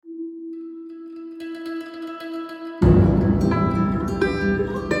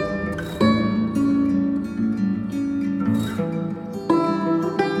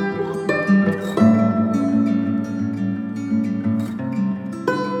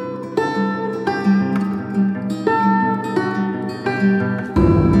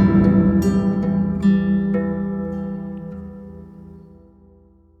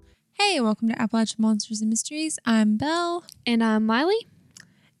Appalachian Monsters and Mysteries. I'm Belle. And I'm Miley.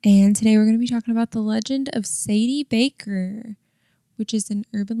 And today we're going to be talking about the legend of Sadie Baker, which is an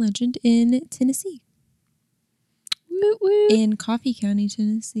urban legend in Tennessee. Woot woot. In Coffee County,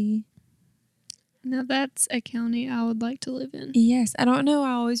 Tennessee. Now that's a county I would like to live in. Yes. I don't know.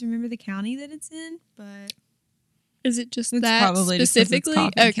 I always remember the county that it's in, but... Is it just it's that probably specifically? Just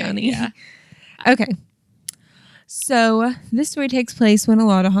 'cause it's Coffee Okay, County. yeah. Okay. So this story takes place when a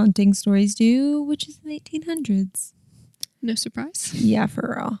lot of haunting stories do, which is in the 1800s. No surprise. Yeah,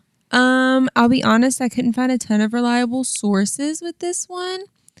 for real. I'll be honest, I couldn't find a ton of reliable sources with this one.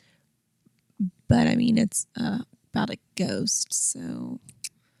 But I mean, it's about a ghost, so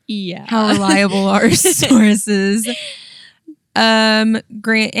Yeah. how reliable are sources?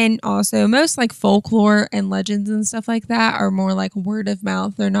 Grant, and also most like folklore and legends and stuff like that are more like word of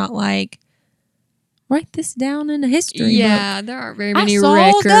mouth. They're not like write this down in a history book. There aren't very many I saw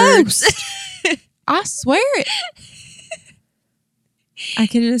records. A ghost. I swear it. I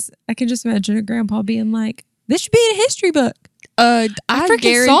can just imagine a grandpa being like, "This should be in a history book." I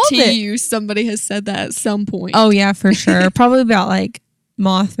freaking solved it. guarantee you somebody has said that at some point. Oh yeah, for sure. Probably about like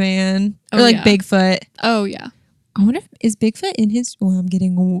Mothman or Oh, like yeah. Bigfoot. Oh yeah. I wonder if is Bigfoot in his. Well, I'm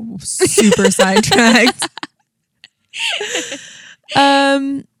getting super sidetracked.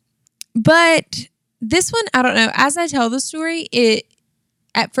 But this one, I don't know. As I tell the story,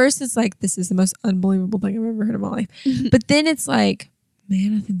 at first it's like, this is the most unbelievable thing I've ever heard in my life. But then it's like,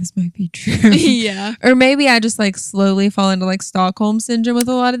 man, I think this might be true. Yeah. Or maybe I just like slowly fall into like Stockholm syndrome with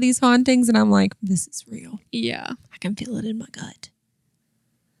a lot of these hauntings, and I'm like, this is real. Yeah. I can feel it in my gut.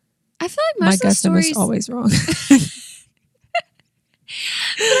 I feel like My most of the gut's stories almost always wrong. But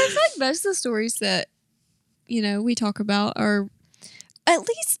I feel like most of the stories that, we talk about are at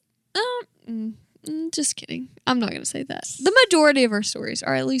least, just kidding. I'm not going to say that. The majority of our stories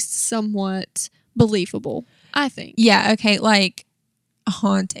are at least somewhat believable, I think. Yeah, okay, like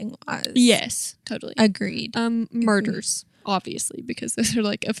haunting wise. Yes, totally. Agreed. Murders, obviously, because those are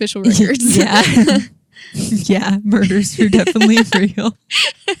like official records. Yeah. Yeah, murders are definitely real.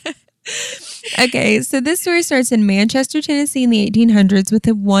 Okay, so this story starts in Manchester, Tennessee in the 1800s with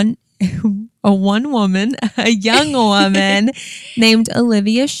a young woman named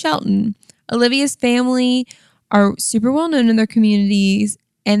Olivia Shelton. Olivia's family are super well known in their communities,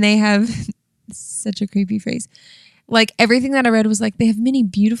 and they have such a creepy phrase. Like everything that I read was like, they have many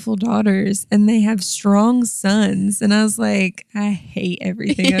beautiful daughters and they have strong sons. And I was like, I hate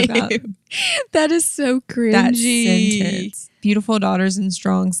everything about That is so cringy. that sentence. Beautiful daughters and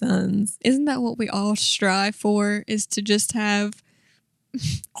strong sons. Isn't that what we all strive for? Is to just have...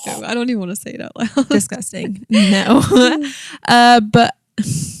 No, I don't even want to say it out loud. Disgusting. No. But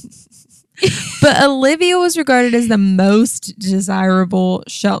Olivia was regarded as the most desirable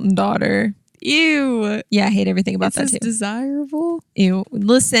Shelton daughter. Ew. Yeah, I hate everything about that too. Desirable? Ew.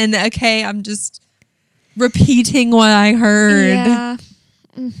 Listen, okay, I'm just repeating what I heard. Yeah.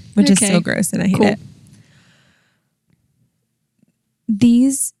 Which is so gross and I hate it.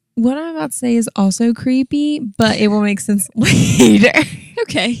 What I'm about to say is also creepy, but it will make sense later.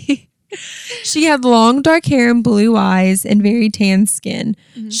 Okay. She had long dark hair and blue eyes and very tan skin.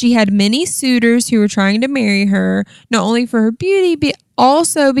 Mm-hmm. She had many suitors who were trying to marry her, not only for her beauty, but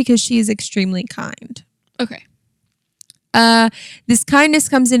also because she is extremely kind. Okay. This kindness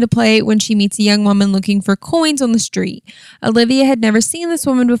comes into play when she meets a young woman looking for coins on the street. Olivia had never seen this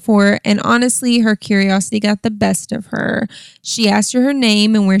woman before, and honestly, her curiosity got the best of her. She asked her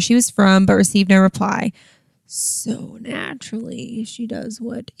name and where she was from, but received no reply. So naturally, she does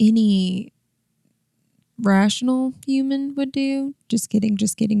what any rational human would do. Just kidding.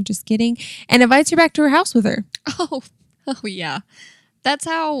 And invites her back to her house with her. Oh yeah. That's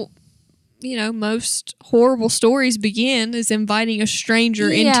how, most horrible stories begin, is inviting a stranger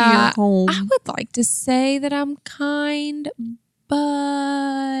into your home. I would like to say that I'm kind,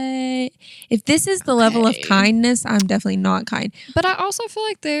 but if this is the level of kindness, I'm definitely not kind. But I also feel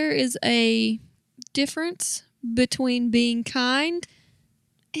like there is a difference between being kind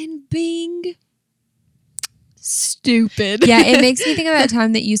and being stupid. Yeah, it makes me think of that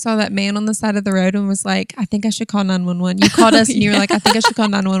time that you saw that man on the side of the road and was like, I think I should call 911. You called us and you were like, I think I should call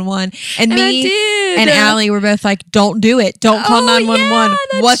 911. And me and Allie were both like, don't do it. Don't call 911.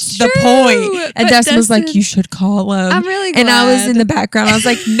 Yeah, what's true. the point? And But Dustin was like, you should call him. I'm really glad. And I was in the background. I was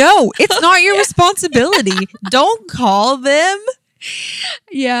like, no, it's not your responsibility. Don't call them.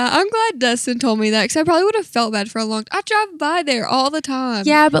 Yeah, I'm glad Dustin told me that, because I probably would have felt bad for a long time. I drive by there all the time.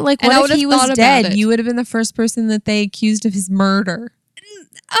 Yeah, but like, And I what if would've he was thought about dead? it. You would have been the first person that they accused of his murder.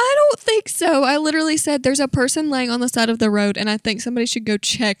 I don't think so. I literally said there's a person laying on the side of the road and I think somebody should go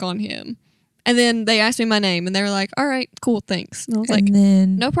check on him. And then they asked me my name, and they were like, all right, cool, thanks. And I was like, And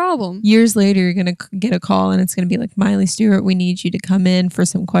then no problem. years later, you're going to get a call and it's going to be like, Miley Stewart, we need you to come in for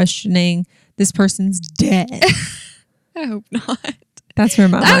some questioning. This person's dead. I hope not. That's where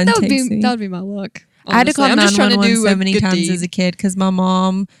my mind takes me. That would be my luck. I had to call honestly. I'm just trying to 911 do so many a good times deed. as a kid because my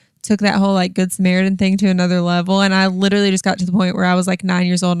mom took that whole like Good Samaritan thing to another level. And I literally just got to the point where I was like 9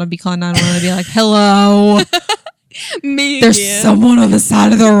 years old and I'd be calling 911 and I'd be like, hello, Me there's again. someone on the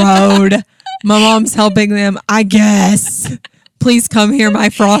side of the road. My mom's helping them, I guess. Please come here. My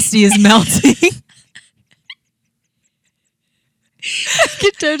Frosty is melting. I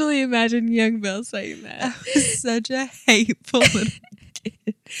could totally imagine young Belle saying that. Such a hateful little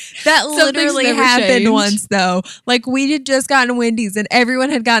kid. That Some things literally never happened change. once though. Like we had just gotten Wendy's and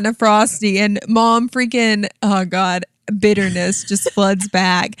everyone had gotten a Frosty and mom freaking, oh God, bitterness just floods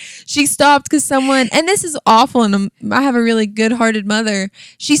back. She stopped because someone, and this is awful, and I have a really good-hearted mother.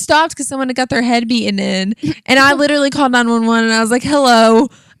 She stopped because someone had got their head beaten in, and I literally called 911 and I was like, hello,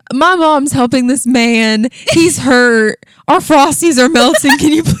 my mom's helping this man. He's hurt. Our Frosties are melting.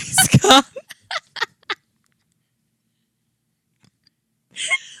 Can you please come?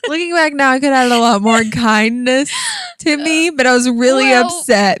 Looking back now, I could have had a lot more kindness to me, but I was really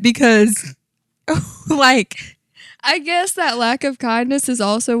upset because, like, I guess that lack of kindness is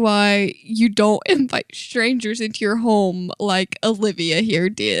also why you don't invite strangers into your home like Olivia here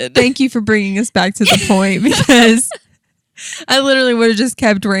did. thank you for bringing us back to the point because I literally would have just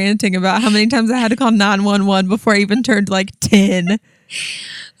kept ranting about how many times I had to call 911 before I even turned like 10,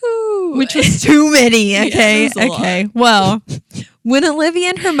 Ooh. which was too many. Okay. it was a lot. Okay. Well, when Olivia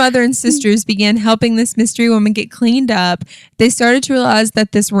and her mother and sisters began helping this mystery woman get cleaned up, they started to realize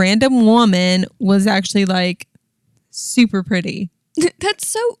that this random woman was actually like super pretty. That's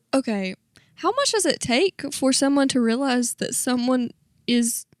so okay. How much does it take for someone to realize that someone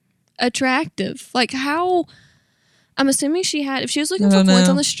is attractive? Like how? I'm assuming she had. If she was looking for coins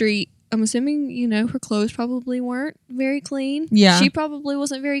on the street, I'm assuming her clothes probably weren't very clean. Yeah, she probably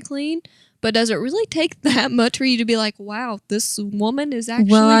wasn't very clean. But does it really take that much for you to be like, wow, this woman is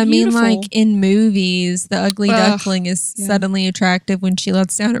actually well, I beautiful? mean, like in movies, the ugly duckling is suddenly attractive when she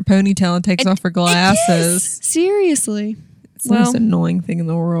lets down her ponytail and takes off her glasses. Seriously. It's the most annoying thing in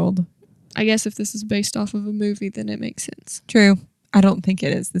the world. I guess if this is based off of a movie, then it makes sense. True. I don't think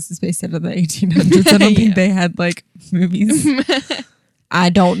it is. This is based out of the 1800s. I don't think they had like movies.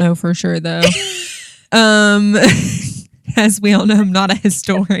 I don't know for sure though. As we all know, I'm not a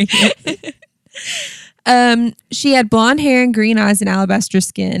historian. She had blonde hair and green eyes and alabaster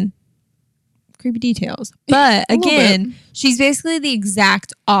skin. Creepy details. But again, she's basically the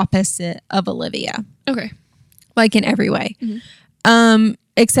exact opposite of Olivia. Okay. Like in every way. Mm-hmm.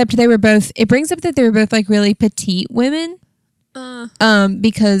 Except they were both, it brings up that they were both like really petite women.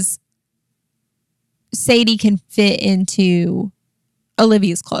 Because Sadie can fit into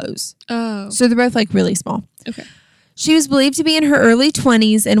Olivia's clothes. Oh. So they're both like really small. Okay. She was believed to be in her early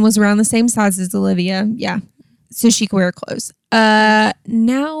 20s and was around the same size as Olivia. Yeah. So she could wear clothes.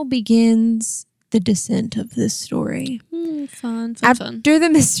 Now begins the descent of this story. Fun. After the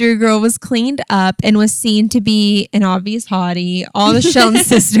mystery girl was cleaned up and was seen to be an obvious hottie, all the Shelton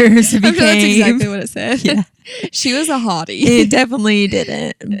sisters became... That's exactly what it said. Yeah. She was a hottie. It definitely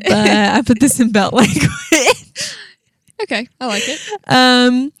didn't. But I put this in belt language. Okay. I like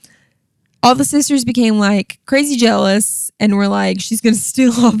it. All the sisters became like crazy jealous and were like, she's going to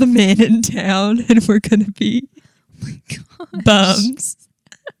steal all the men in town and we're going to be bums.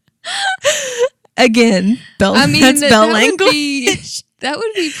 Again, that's bell language. That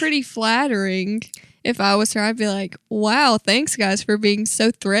would be pretty flattering. If I was her, I'd be like, wow, thanks guys for being so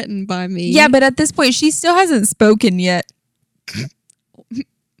threatened by me. Yeah, but at this point, she still hasn't spoken yet.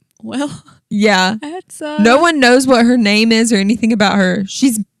 Well, yeah. That's no one knows what her name is or anything about her.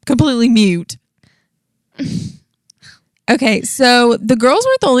 She's completely mute. Okay, so the girls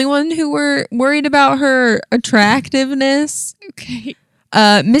weren't the only one who were worried about her attractiveness. Okay.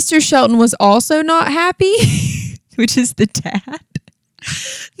 Mr. Shelton was also not happy, which is the dad.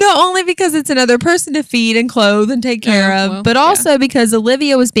 Not only because it's another person to feed and clothe and take care of, but also because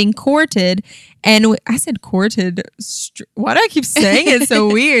Olivia was being courted. And I said courted. Why do I keep saying it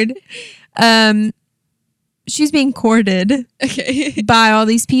so weird? She's being courted by all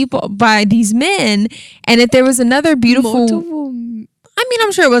these people, by these men. And if there was another beautiful... I mean,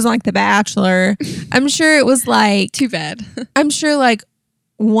 I'm sure it wasn't like The Bachelor. I'm sure it was like... Too bad. I'm sure like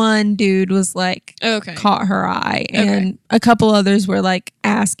one dude was like caught her eye and a couple others were like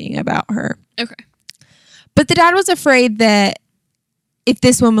asking about her. Okay. But the dad was afraid that if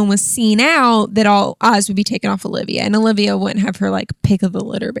this woman was seen out, that all eyes would be taken off Olivia and Olivia wouldn't have her like pick of the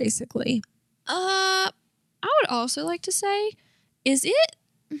litter basically. I would also like to say, is it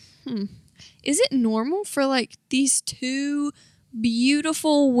normal for like these two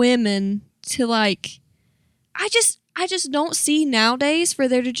beautiful women to like I just don't see nowadays for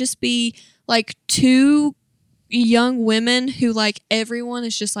there to just be like two young women who like everyone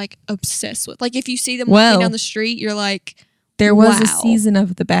is just like obsessed with. Like if you see them walking down the street, you're like, there was a wow. season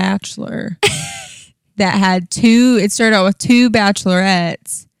of The Bachelor that had it started out with two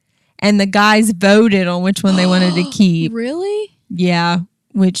bachelorettes, and the guys voted on which one they wanted to keep. Really? Yeah.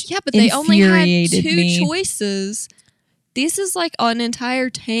 But they only had two choices. This is like an entire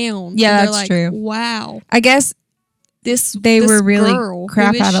town. Yeah, that's true. Wow. I guess they were really girl,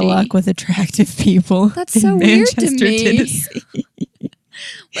 crap out of luck with attractive people. That's so weird to me. Tennessee.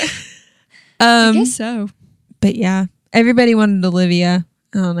 I guess so. But yeah, everybody wanted Olivia.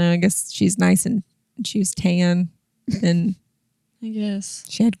 I don't know. I guess she's nice and she was tan, and I guess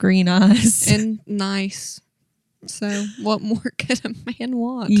she had green eyes and nice. So what more could a man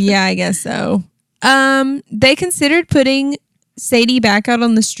want? Yeah, I guess so. They considered putting Sadie back out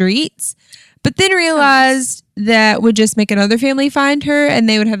on the streets, but then realized that would just make another family find her, and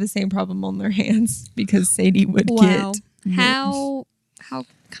they would have the same problem on their hands because Sadie would get. How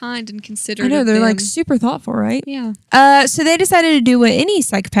kind and considerate. I know, they're them. like super thoughtful, right? Yeah. So they decided to do what any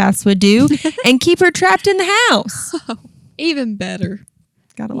psychopaths would do and keep her trapped in the house. Oh, even better.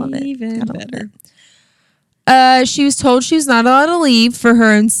 Gotta love it. Even better. She was told she was not allowed to leave for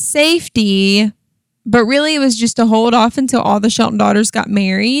her own safety, but really it was just to hold off until all the Shelton daughters got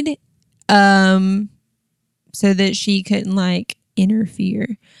married, so that she couldn't like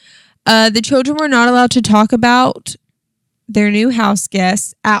interfere. The children were not allowed to talk about their new house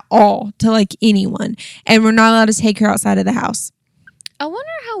guests at all to like anyone, and were not allowed to take her outside of the house. I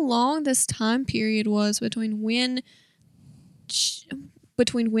wonder how long this time period was between when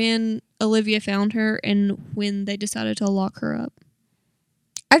Olivia found her and when they decided to lock her up.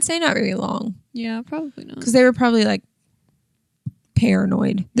 I'd say not very long. Yeah, probably not. Because they were probably like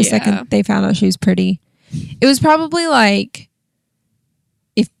paranoid the second they found out she was pretty. It was probably like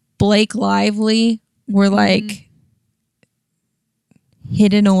if Blake Lively were like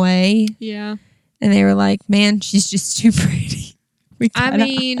hidden away. Yeah. And they were like, man, she's just too pretty. I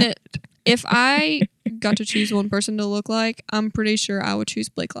mean, if I got to choose one person to look like, I'm pretty sure I would choose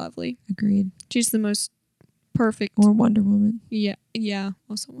Blake Lively. Agreed. She's the most perfect. Or Wonder Woman. Yeah.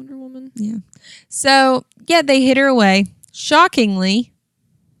 Also Wonder Woman. Yeah. So, yeah, they hid her away. Shockingly,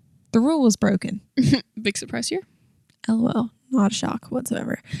 the rule was broken. Big surprise here. LOL. Not a shock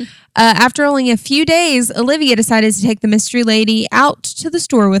whatsoever. After only a few days, Olivia decided to take the mystery lady out to the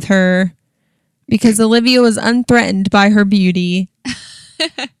store with her because Olivia was unthreatened by her beauty.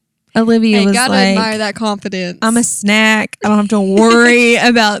 Olivia was gotta like, admire that confidence. I'm a snack. I don't have to worry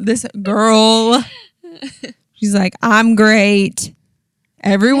about this girl. She's like, I'm great.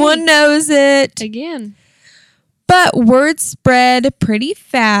 Everyone knows it. Again. But word spread pretty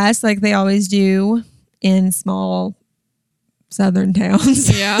fast, like they always do in small southern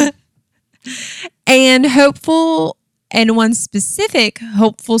towns. Yeah. And one specific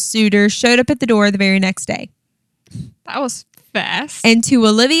hopeful suitor showed up at the door the very next day. That was fast. And to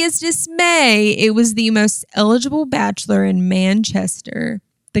Olivia's dismay, it was the most eligible bachelor in Manchester.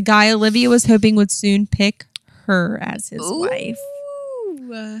 The guy Olivia was hoping would soon pick her as his wife.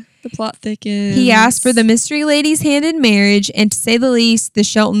 The plot thickens. He asked for the mystery lady's hand in marriage, and to say the least, the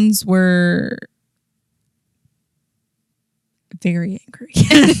Sheltons were very angry.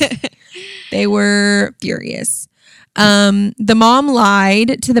 They were furious. The mom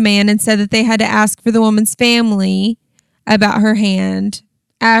lied to the man and said that they had to ask for the woman's family about her hand.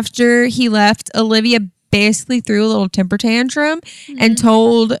 After he left, Olivia basically threw a little temper tantrum and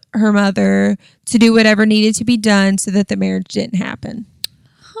told her mother to do whatever needed to be done so that the marriage didn't happen.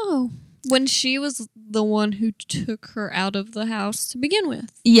 Oh, when she was the one who took her out of the house to begin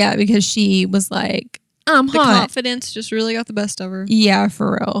with. Yeah, because she was like, I'm hot. The confidence just really got the best of her. Yeah,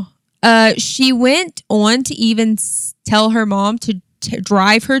 for real. She went on to even tell her mom to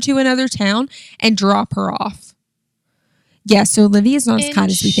drive her to another town and drop her off. Yeah, so Olivia's not as kind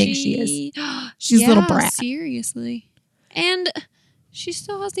as we think she is. She's a little brat. Seriously. And she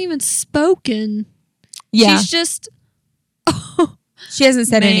still hasn't even spoken. Yeah. She's just... she hasn't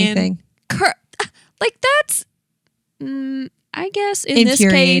said anything. Like, that's... I guess in this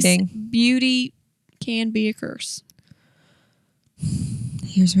case, beauty can be a curse.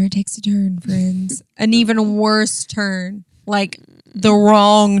 Here's where it takes a turn, friends. An even worse turn. Like, the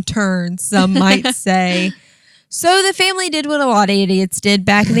wrong turn, some might say. So the family did what a lot of idiots did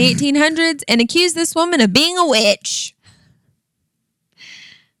back in the 1800s and accused this woman of being a witch.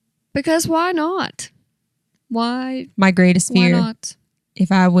 Because why not? Why My greatest fear, not?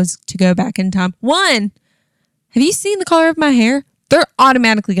 if I was to go back in time. One, have you seen the color of my hair? They're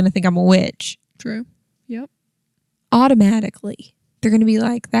automatically going to think I'm a witch. True. Yep. Automatically. They're going to be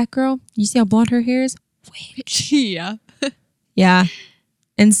like, that girl, you see how blonde her hair is? Witch. Yeah. Yeah.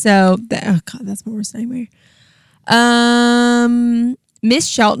 And so, oh God, that's my worst nightmare. Miss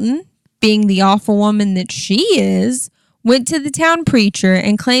Shelton, being the awful woman that she is, went to the town preacher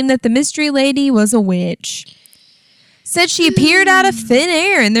and claimed that the mystery lady was a witch. Said she appeared out of thin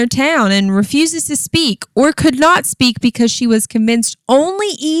air in their town and refuses to speak or could not speak because she was convinced only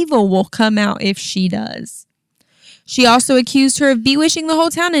evil will come out if she does. She also accused her of bewitching the whole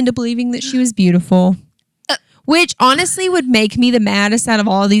town into believing that she was beautiful. Which honestly would make me the maddest out of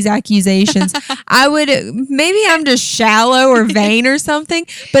all of these accusations. Maybe I'm just shallow or vain or something.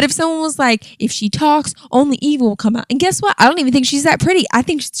 But if someone was like, if she talks, only evil will come out. And guess what? I don't even think she's that pretty. I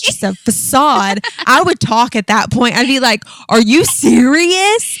think it's just a facade. I would talk at that point. I'd be like, are you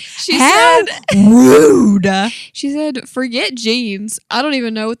serious? How rude. She said, forget jeans. I don't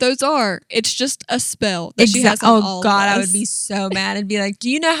even know what those are. It's just a spell that she has on all Oh God, of us. I would be so mad. I'd be like, do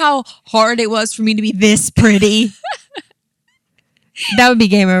you know how hard it was for me to be this pretty? That would be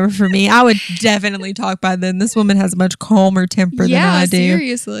game over for me. I would definitely talk by then. This woman has a much calmer temper than I do.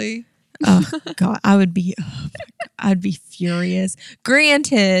 Seriously. Oh God, I'd be furious.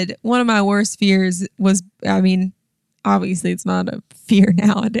 Granted, one of my worst fears was, obviously it's not a fear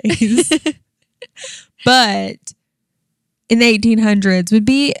nowadays, but in the 1800s would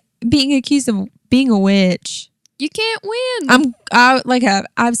be being accused of being a witch. You can't win.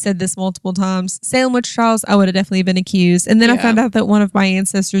 I've said this multiple times. Salem witch trials, I would have definitely been accused. And then I found out that one of my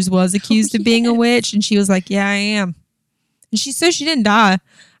ancestors was accused of being a witch, and she was like, "Yeah, I am." And she didn't die.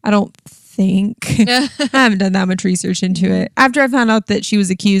 I don't think. I haven't done that much research into it. After I found out that she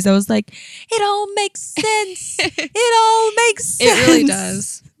was accused, I was like, "It all makes sense. It all makes sense. It really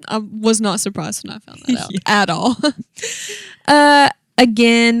does." I was not surprised when I found that out at all.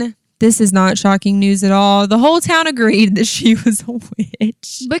 Again. This is not shocking news at all. The whole town agreed that she was a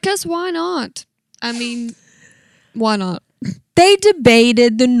witch. Because why not? I mean, why not? They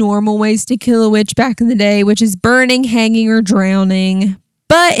debated the normal ways to kill a witch back in the day, which is burning, hanging, or drowning.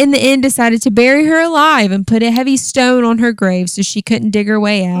 But in the end, decided to bury her alive and put a heavy stone on her grave so she couldn't dig her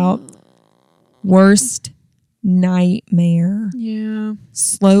way out. Worst nightmare. Yeah.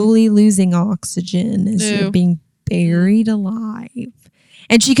 Slowly losing oxygen as you're being buried alive.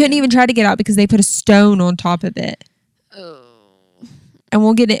 And she couldn't even try to get out because they put a stone on top of it. Oh. And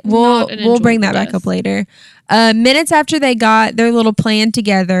we'll get it. We'll bring that back up later. Minutes after they got their little plan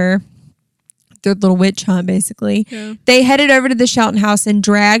together, their little witch hunt, basically, they headed over to the Shelton house and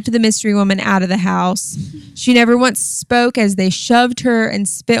dragged the mystery woman out of the house. She never once spoke as they shoved her and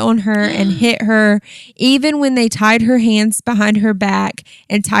spit on her and hit her. Even when they tied her hands behind her back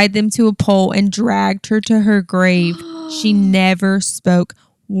and tied them to a pole and dragged her to her grave, she never spoke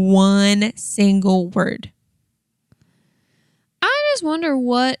one single word. I just wonder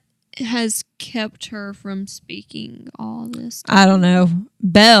what has kept her from speaking all this time. I don't know.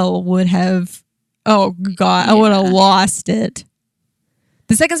 Belle would have, oh God, I would have lost it.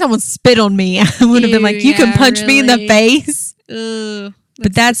 The second someone spit on me, I would have been like, you can punch me in the face. Ugh,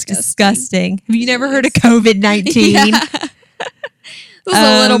 but that's disgusting. Have you never heard of COVID-19? It was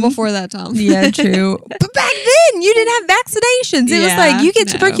a little before that time. Yeah, true. But back then, you didn't have vaccinations. It was like, you get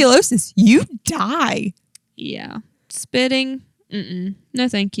tuberculosis, you die. Yeah. Spitting, no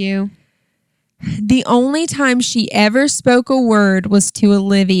thank you. The only time she ever spoke a word was to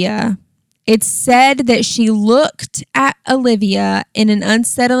Olivia. It's said that she looked at Olivia in an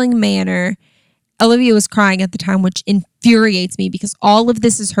unsettling manner. Olivia was crying at the time, which infuriates me because all of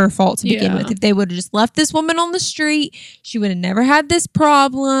this is her fault to begin with. If they would have just left this woman on the street, she would have never had this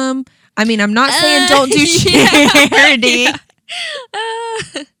problem. I mean, I'm not saying don't do charity.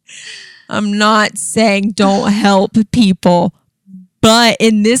 I'm not saying don't help people. But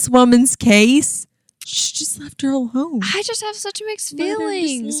in this woman's case, she just left her alone. I just have such mixed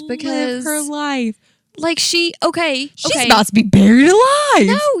feelings because her life. Like she's about to be buried alive.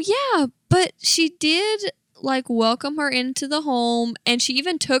 No, yeah, but she did like welcome her into the home, and she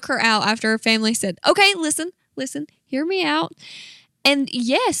even took her out after her family said, "Okay, listen, hear me out." And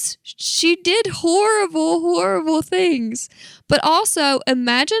yes, she did horrible things. But also,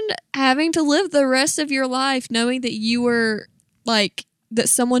 imagine having to live the rest of your life knowing that you were like that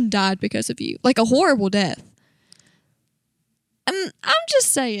someone died because of you, like a horrible death. I'm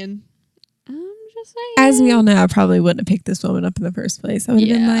just saying. Just saying. As we all know, I probably wouldn't have picked this woman up in the first place. I would have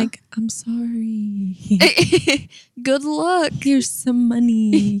been Yeah. like, I'm sorry. Good luck. Here's some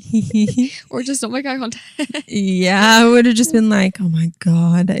money. Or just don't make eye contact. Yeah, I would have just been like, oh my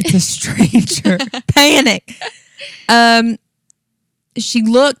God, it's a stranger. Panic. She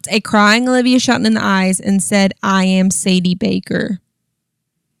looked a crying Olivia Shelton in the eyes and said, I am Sadie Baker.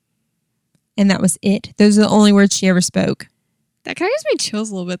 And that was it. Those are the only words she ever spoke. That kind of gives me chills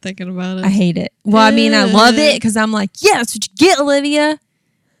a little bit thinking about it. I hate it. Well, I mean, I love it because I'm like, yeah, that's what you get, Olivia.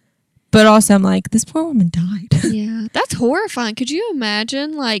 But also, I'm like, this poor woman died. Yeah, that's horrifying. Could you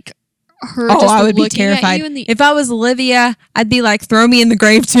imagine, like, her Oh, just I would be looking at terrified. you in the- If I was Olivia, I'd be like, throw me in the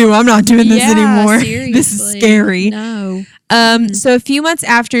grave too. I'm not doing this anymore. Seriously. This is scary. No. So a few months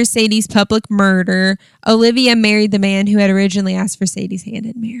after Sadie's public murder, Olivia married the man who had originally asked for Sadie's hand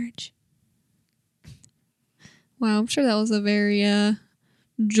in marriage. Wow, I'm sure that was a very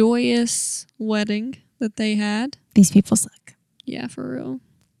joyous wedding that they had. These people suck. Yeah, for real.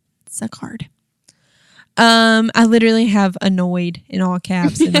 Suck hard. I literally have annoyed in all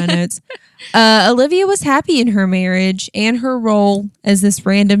caps in my notes. Olivia was happy in her marriage and her role as this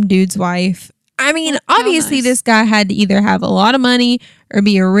random dude's wife. I mean, How obviously nice. this guy had to either have a lot of money or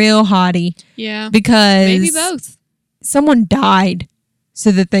be a real hottie Yeah. because Maybe both. someone died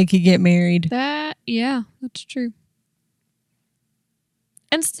so that they could get married. Yeah, that's true.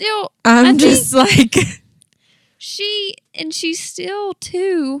 And still, I'm I just like, she still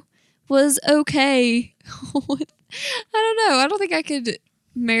too was okay with, I don't know. I don't think I could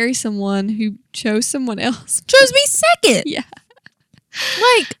marry someone who chose someone else. chose me second. Yeah.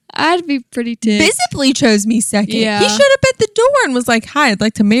 Like, I'd be pretty ticked. visibly chose me second. Yeah. He showed up at the door and was like, hi, I'd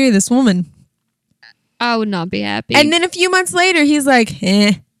like to marry this woman. I would not be happy. And then a few months later, he's like,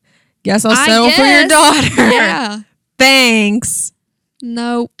 guess I'll I settle for your guess. daughter. Yeah. Thanks.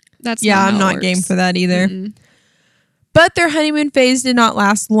 No, that's Yeah, not I'm how not it game works. for that either. Mm-mm. But their honeymoon phase did not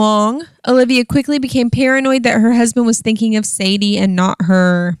last long. Olivia quickly became paranoid that her husband was thinking of Sadie and not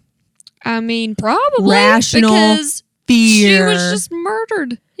her. I mean, probably Rational because Fear. she was just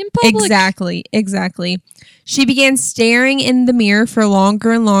murdered in public. Exactly. She began staring in the mirror for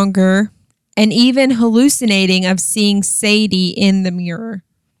longer and longer and even hallucinating of seeing Sadie in the mirror.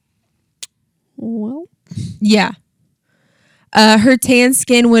 Well, Yeah. Her tan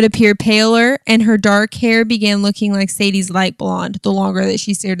skin would appear paler and her dark hair began looking like Sadie's light blonde. The longer that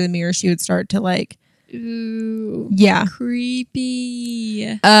she stared in the mirror, she would start to like, ooh, yeah.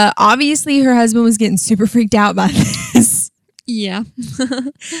 creepy. Obviously, her husband was getting super freaked out by this Yeah.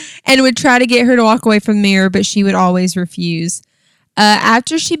 and would try to get her to walk away from the mirror, but she would always refuse.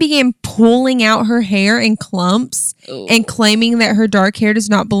 After she began pulling out her hair in clumps and claiming that her dark hair does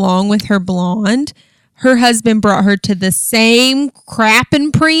not belong with her blonde, her husband brought her to the same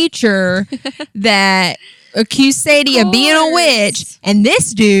crapping preacher that accused Sadie of being a witch. And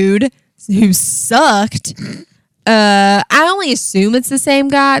this dude who sucked, I only assume it's the same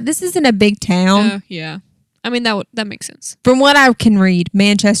guy. This isn't a big town. Yeah. I mean, that makes sense. From what I can read,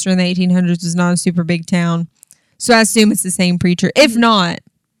 Manchester in the 1800s was not a super big town. So I assume it's the same preacher. If not,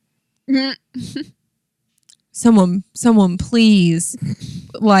 someone please,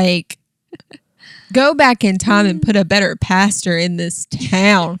 like, go back in time and put a better pastor in this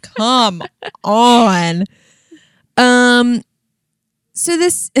town. Come on. So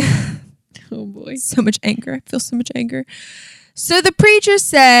this Oh boy. so much anger. I feel so much anger. So the preacher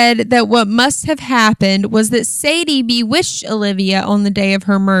said that what must have happened was that Sadie bewitched Olivia on the day of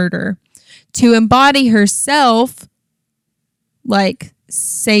her murder to embody herself, like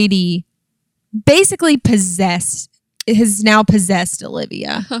Sadie basically has now possessed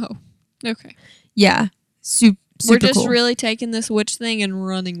Olivia. Oh, okay. Yeah. Super We're just cool. really taking this witch thing and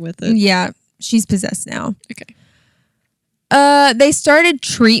running with it. Yeah, she's possessed now. Okay. They started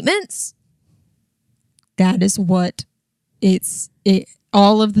treatments. That is what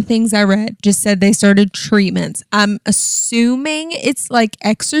all of the things I read just said they started treatments. I'm assuming it's like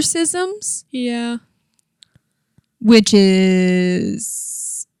exorcisms, Yeah. which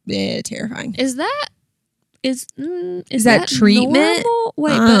is terrifying. Is that Is that treatment? normal?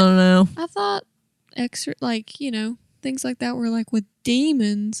 Wait, I but don't know. I thought things like that were like with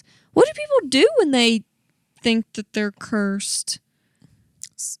demons. What do people do when they think that they're cursed?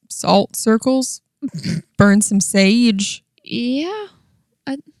 Salt circles, burn some sage. Yeah.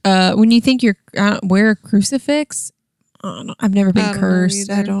 When you think you're wear a crucifix, I don't know. I've never I been don't know cursed.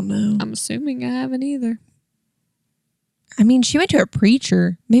 I either. don't know. I'm assuming I haven't either. I mean, she went to a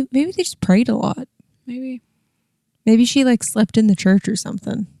preacher. Maybe they just prayed a lot. Maybe Maybe she like slept in the church or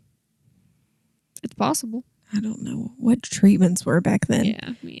something. it's possible. I don't know what treatments were back then.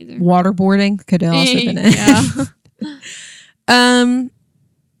 Yeah, me either. Waterboarding could have also been it. Yeah.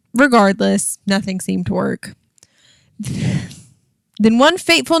 Regardless, nothing seemed to work. Then one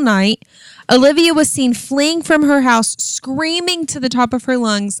fateful night, Olivia was seen fleeing from her house, screaming to the top of her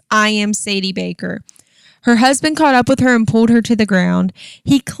lungs, "I am Sadie Baker." Her husband caught up with her and pulled her to the ground.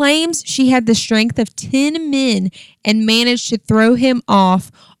 He claims she had the strength of 10 men and managed to throw him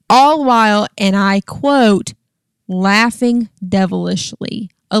off, all while, and I quote, laughing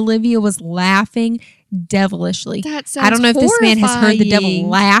devilishly. Olivia was laughing devilishly. That sounds I don't know if this man has heard the devil horrifying.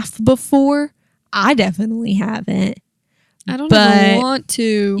 laugh before. I definitely haven't. I don't But- ever want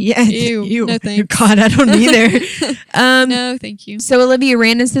to. Yeah, Ew. No thanks. God, I don't either. No, thank you. So Olivia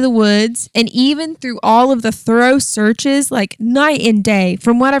ran into the woods, and even through all of the thorough searches, like night and day,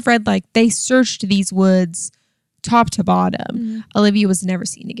 from what I've read, like they searched these woods top to bottom. Olivia was never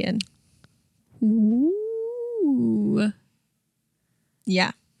seen again. Ooh.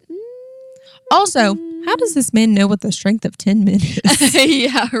 Yeah. Also, how does this man know what the strength of 10 men is?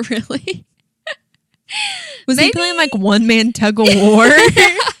 Yeah, really. Was he Maybe- playing like one man tug of war?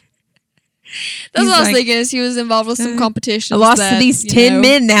 That's He's what I was like, thinking. Is he was involved with some competitions. I lost that, to these you 10 know,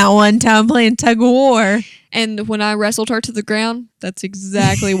 men now one time playing tug of war. And when I wrestled her to the ground, that's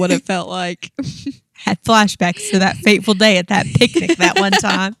exactly what it felt like. Had flashbacks to that fateful day at that picnic that one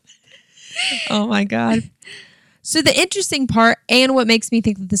time. Oh my God. So the interesting part, and what makes me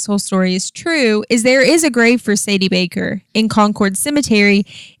think that this whole story is true, is there is a grave for Sadie Baker in Concord Cemetery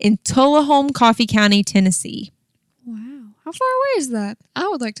in Tullahome, Coffee County, Tennessee. Wow. How far away is that? I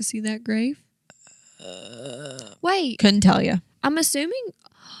would like to see that grave. Wait, Couldn't tell you. I'm assuming.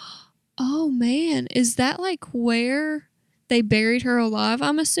 Oh, man. Is that like where they buried her alive?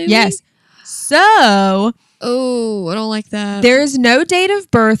 I'm assuming. Yes. So Oh, I don't like that. there is no date of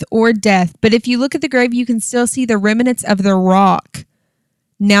birth or death, but if you look at the grave, you can still see the remnants of the rock,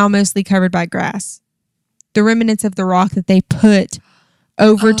 now mostly covered by grass. The remnants of the rock that they put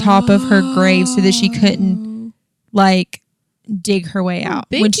over top of her grave so that she couldn't like dig her way out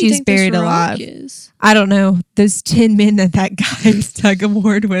Big when do you she's think this buried rock alive. is? I don't know. Those 10 men that guy was tug of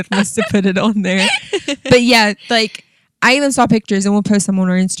war with must have put it on there. But yeah, like I even saw pictures, and we'll post them on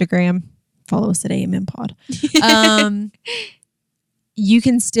our Instagram. Follow us at AMM Pod. You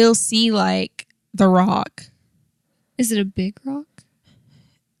can still see like the rock. Is it a big rock?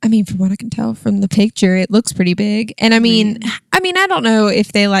 I mean, from what I can tell from the picture, it looks pretty big. And I mean, I don't know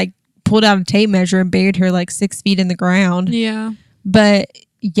if they like pulled out a tape measure and buried her like 6 feet in the ground. Yeah. But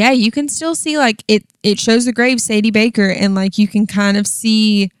yeah, you can still see like it shows the grave Sadie Baker, and like you can kind of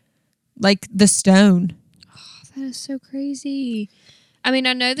see like the stone. That is so crazy. I mean,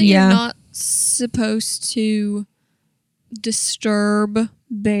 I know that Yeah. you're not supposed to disturb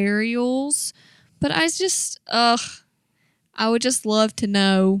burials, but I just, I would just love to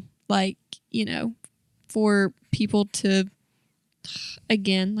know, like, you know, for people to,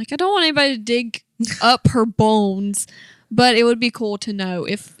 again, like, I don't want anybody to dig up her bones, but it would be cool to know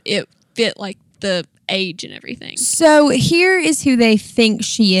if it fit, like, the age and everything. So here is who they think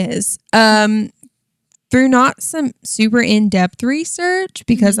she is. Through not some super in-depth research,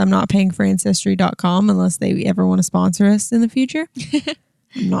 because I'm not paying for Ancestry.com unless they ever want to sponsor us in the future.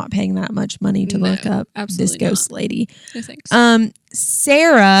 I'm not paying that much money to No, look up this absolutely ghost lady. No thanks.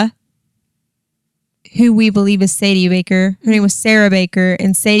 Sarah, who we believe is Sadie Baker, her name was Sarah Baker,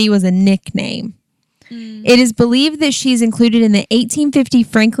 and Sadie was a nickname. It is believed that she is included in the 1850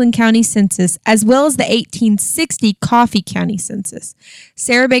 Franklin County Census as well as the 1860 Coffee County Census.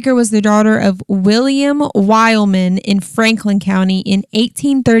 Sarah Baker was the daughter of William Wileman in Franklin County in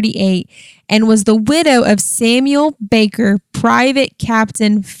 1838 and was the widow of Samuel Baker, Private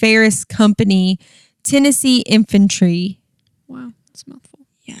Captain Ferris Company, Tennessee Infantry. Wow, that's a mouthful.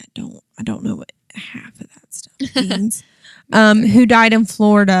 Yeah, I don't know what half of that stuff means. Who died in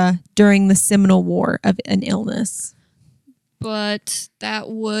Florida during the Seminole War of an illness. But that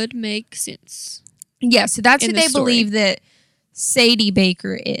would make sense. Yeah, so that's In who the they story. believe that Sadie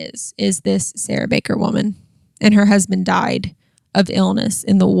Baker is this Sarah Baker woman. And her husband died of illness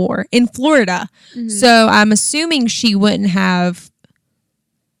in the war in Florida. So I'm assuming she wouldn't have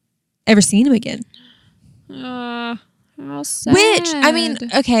ever seen him again. How sad. Which, I mean,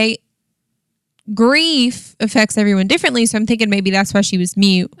 okay, grief affects everyone differently. So I'm thinking maybe that's why she was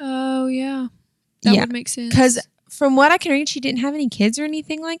mute. Oh, yeah. That Yeah, would make sense. Because from what I can read, she didn't have any kids or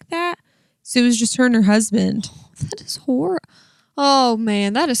anything like that. So it was just her and her husband. That is horrible. Oh,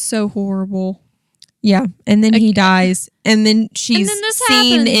 man, that is so horrible. Yeah. And then he dies. And then she's then this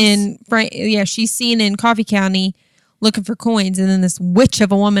seen happens. she's seen in Coffee County looking for coins. And then this witch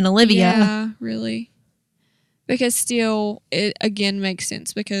of a woman, Olivia. Yeah, really. Because still, it again makes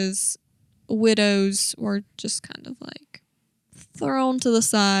sense because widows were just kind of like thrown to the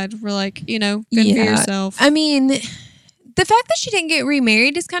side. We're like, fend for yourself. I mean, the fact that she didn't get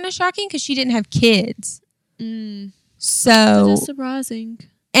remarried is kind of shocking because she didn't have kids. So that is surprising.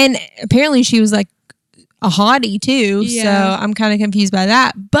 And apparently she was like a hottie too. Yeah. So I'm kind of confused by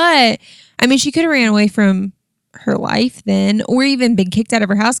that. But I mean, she could have ran away from her life then, or even been kicked out of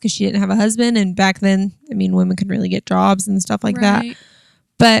her house because she didn't have a husband. And back then, I mean, women couldn't really get jobs and stuff like that.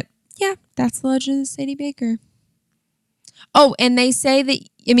 But yeah, that's the legend of Sadie Baker. Oh, and they say that,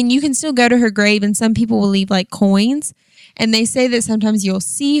 I mean, you can still go to her grave and some people will leave like coins. And they say that sometimes you'll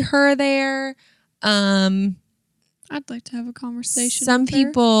see her there. I'd like to have a conversation. Some with her.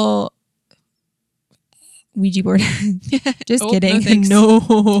 people, Ouija board. Just Oh, kidding. no,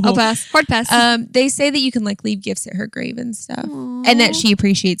 No. I'll pass. Hard pass. They say that you can like leave gifts at her grave and stuff, Aww. and that she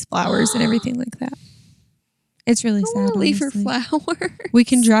appreciates flowers and everything like that. It's really I sad. wanna leave her honestly. flowers. We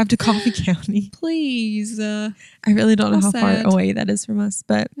can drive to Coffee County. Please. I I really don't know How how sad. far away that is from us,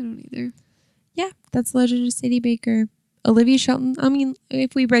 but don't either. yeah, that's the legend of Sadie Baker. Olivia Shelton. I mean,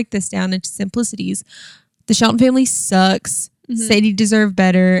 if we break this down into simplicities, the Shelton family sucks. Sadie deserved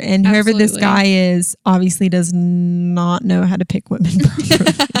better, and whoever this Absolutely. guy is obviously does not know how to pick women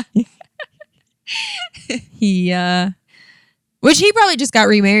properly. Which he probably just got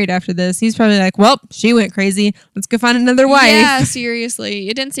remarried after this. He's probably like, well, she went crazy. Let's go find another wife. Yeah, seriously.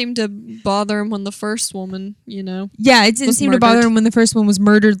 It didn't seem to bother him when the first woman, Yeah, it didn't was seem to bother murdered. him when the first one was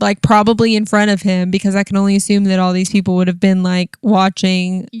murdered, like probably in front of him, because I can only assume that all these people would have been like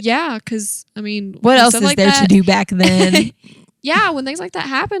watching. Yeah, because, I mean... What when else stuff is like there to that- do back then? Yeah, when things like that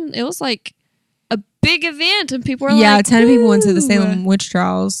happen, it was like a big event and people were Yeah, like... a ton of people went to the "Woo." Salem witch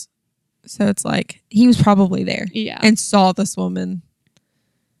trials. So it's like, he was probably there Yeah. and saw this woman.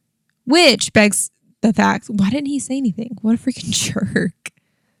 Which begs the fact, why didn't he say anything? What a freaking jerk.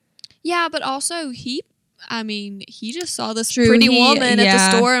 Yeah, but also he just saw this True, pretty he- woman at yeah.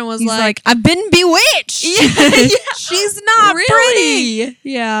 the store and was He's like, I've been bewitched. Yeah. She's not pretty. really?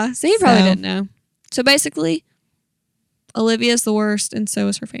 Yeah. So he probably So- didn't know. So basically, Olivia's the worst and so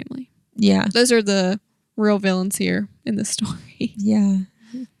is her family. Yeah. Those are the real villains here in this story. Yeah.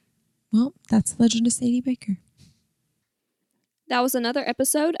 Well, that's the legend of Sadie Baker. That was another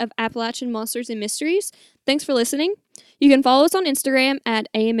episode of Appalachian Monsters and Mysteries. Thanks for listening. You can follow us on Instagram at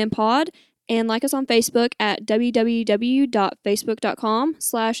AMMPod and like us on Facebook at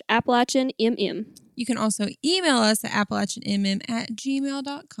www.facebook.com/AppalachianMM. You can also email us at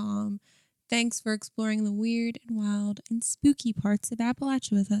appalachianmm@gmail.com. Thanks for exploring the weird and wild and spooky parts of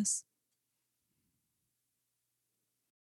Appalachia with us.